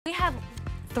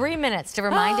3 minutes to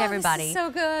remind everybody this is so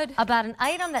good. about an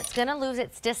item that's going to lose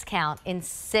its discount in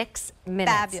 6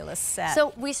 minutes. Fabulous set.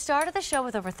 So we started the show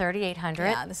with over 3,800.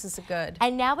 Yeah, this is good.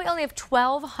 And now we only have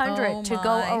 1,200 to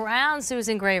go around,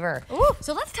 Susan Graver. Ooh.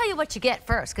 So let's tell you what you get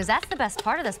first, because that's the best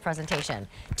part of this presentation.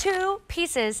 2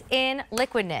 pieces in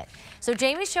liquid knit. So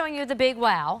Jamie's showing you the big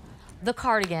wow, the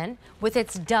cardigan with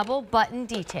its double button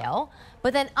detail.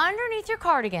 But then underneath your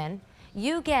cardigan,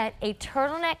 you get a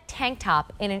turtleneck tank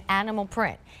top in an animal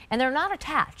print, and they're not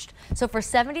attached. So for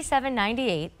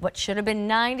 $77.98, what should have been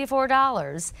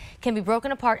 $94, can be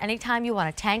broken apart anytime you want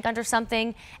a tank under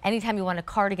something, anytime you want a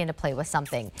cardigan to play with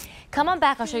something. Come on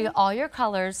back, I'll show you all your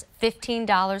colors.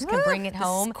 $15 can bring it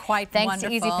home. Thanks to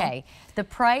Easy Pay. The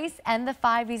price and the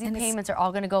 5 easy payments are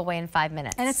all going to go away in 5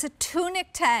 minutes. And it's a tunic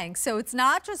tank, so it's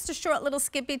not just a short little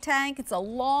skippy tank. It's a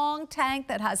long tank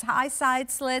that has high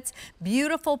side slits,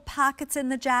 beautiful pockets in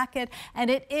the jacket, and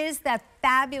it is that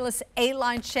fabulous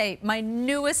A-line shape. My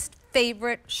newest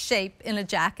favorite shape in a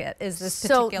jacket is this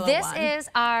particular one. So this is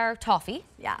our toffee.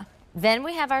 Yeah. Then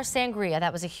we have our sangria.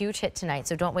 That was a huge hit tonight,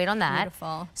 so don't wait on that.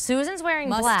 Beautiful. Susan's wearing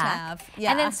Must black. have.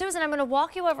 Yeah. And then, Susan, I'm going to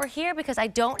walk you over here because I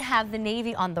don't have the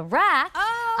navy on the rack.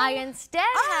 Oh. I instead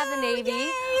have the navy. Yay.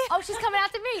 Oh, she's coming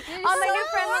after me. My new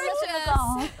friend,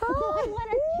 Melissa. Oh, what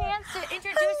a chance to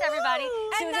introduce everybody.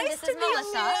 Susan, nice this to is meet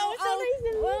Melissa.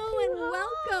 you.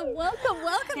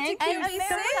 Welcome to QVC.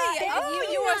 Oh,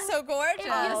 you are so gorgeous.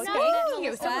 Thank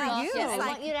you. So are you. I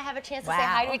want you to have a chance to say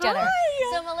hi to each other.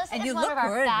 So Melissa is one of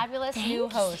our fabulous new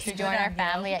hosts who joined our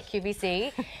family at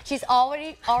QVC. She's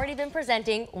already been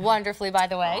presenting wonderfully, by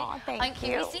the way, on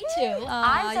QVC too.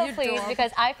 I'm so pleased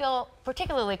because I feel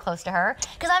particularly close to her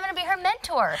because I'm going to be her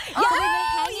mentor. Yeah,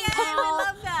 I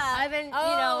love that. I've been, you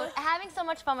know, having so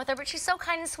much fun with her, but she's so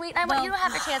kind and sweet. And I want you to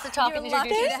have a chance to talk and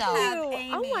introduce yourself.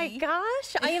 Oh my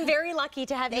gosh, I am very lucky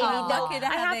to have Amy. Lucky to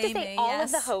I have to say, all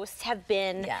of the hosts have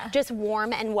been just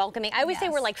warm and welcoming. I always say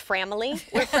we're like family.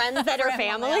 We're friends that are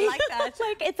family. I like that.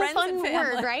 Like it's friends a fun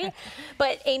word, right?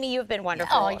 But Amy, you've been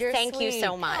wonderful. Oh, you're Thank sweet. you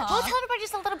so much. Well, tell everybody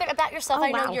just a little bit about yourself.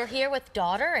 I know you're here with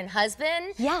daughter and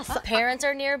husband. Yes. Parents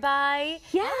are nearby.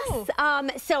 Yes.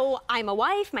 So I'm a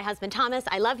wife. My husband Thomas.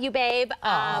 I love you, babe.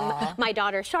 My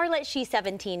daughter Charlotte. She's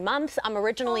 17 months. I'm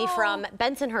originally from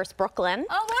Bensonhurst, Brooklyn.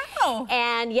 Oh wow.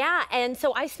 And and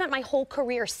so I spent my whole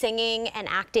career singing and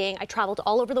acting. I traveled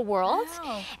all over the world.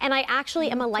 Wow. And I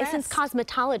actually am a licensed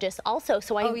cosmetologist also.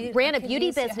 So I ran a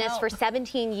beauty business for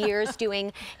 17 years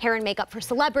doing hair and makeup for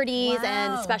celebrities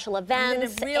and special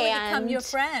events. I'm really become your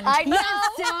friend. I know.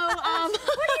 So,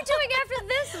 what are you doing after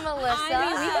this, Melissa?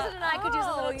 Susan and I could use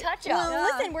a little touch-up.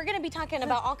 Well, listen, we're going to be talking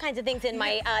about all kinds of things in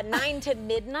my 9 to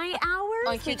midnight hours.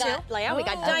 On Q2? We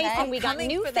got Dyson, we got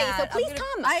new face, so please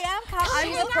come. I am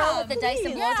coming. She's a pro with the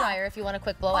Dyson blow dryer. If you want a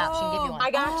quick blowout, she can give you one.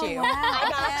 I got you. I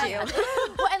got you.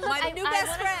 Well, and look, My new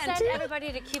best friend. Send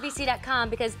everybody to QVC.com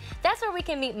because that's where we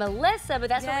can meet Melissa, but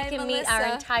that's where we can meet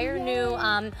our entire new,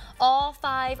 all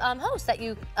 5 hosts that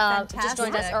you just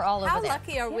joined us are all over there. How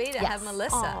lucky are we to have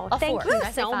Melissa? Thank you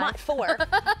so much. 4.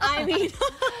 I mean,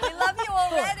 we love you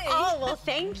already. Oh, well,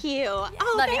 thank you.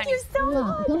 Oh, thank you so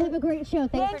much. Go have a great show.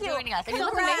 Thanks for joining us. And you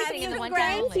look amazing in the one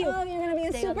time only. You're going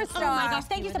to be a superstar. Oh my gosh,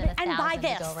 thank you so much. And buy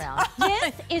this.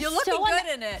 This is You're looking so good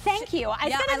in it. Thank you.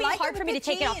 It's going to be hard for me to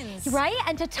take it off. Right?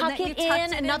 And to tuck it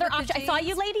in, another option. I saw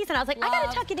you ladies and I was like, I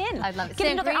got to tuck it in. I love it.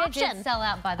 Get another Sangria option. did sell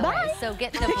out, by the way. So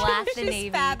get the black, the navy,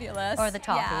 fabulous. or the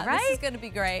toffee, right? This is going to be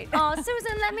great. Oh,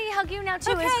 Susan, let me hug you now,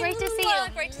 too. It's great to see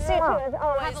you. Great to see you. Have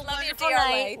a wonderful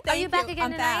night. Are you back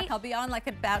again tonight? I'm back. I'll be on like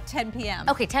about 10 p.m.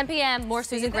 Okay, 10 p.m., more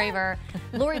Susan Graver.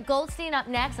 Lori Goldstein up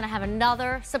next, and I have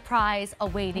another surprise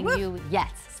awaiting you.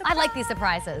 Yes, I like these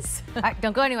surprises. All right,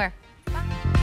 don't go anywhere.